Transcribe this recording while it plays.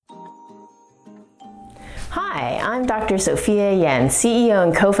Hi, I'm Dr. Sophia Yen, CEO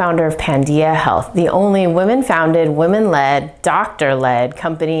and co-founder of Pandia Health, the only women-founded, women-led, doctor-led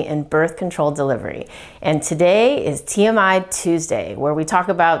company in birth control delivery. And today is TMI Tuesday, where we talk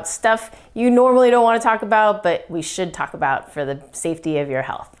about stuff you normally don't want to talk about, but we should talk about for the safety of your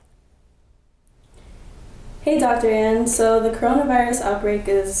health. Hey Dr. Yen, so the coronavirus outbreak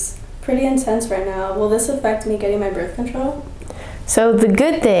is pretty intense right now. Will this affect me getting my birth control? So the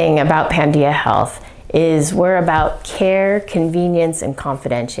good thing about Pandia Health is we're about care, convenience, and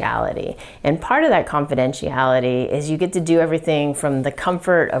confidentiality. And part of that confidentiality is you get to do everything from the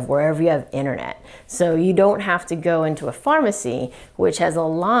comfort of wherever you have internet. So you don't have to go into a pharmacy, which has a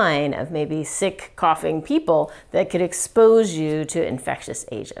line of maybe sick, coughing people that could expose you to infectious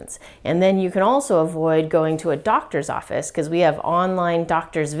agents. And then you can also avoid going to a doctor's office because we have online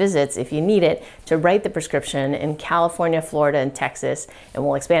doctor's visits if you need it to write the prescription in California, Florida, and Texas, and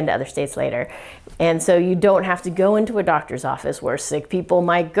we'll expand to other states later. And so you don't have to go into a doctor's office where sick people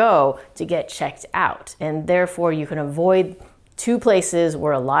might go to get checked out. And therefore you can avoid two places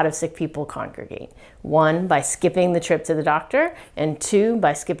where a lot of sick people congregate. One, by skipping the trip to the doctor, and two,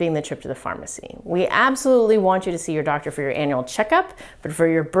 by skipping the trip to the pharmacy. We absolutely want you to see your doctor for your annual checkup, but for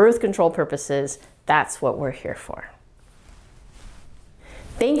your birth control purposes, that's what we're here for.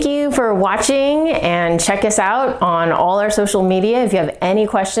 Thank you for watching, and check us out on all our social media. If you have any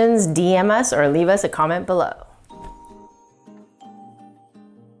questions, DM us or leave us a comment below.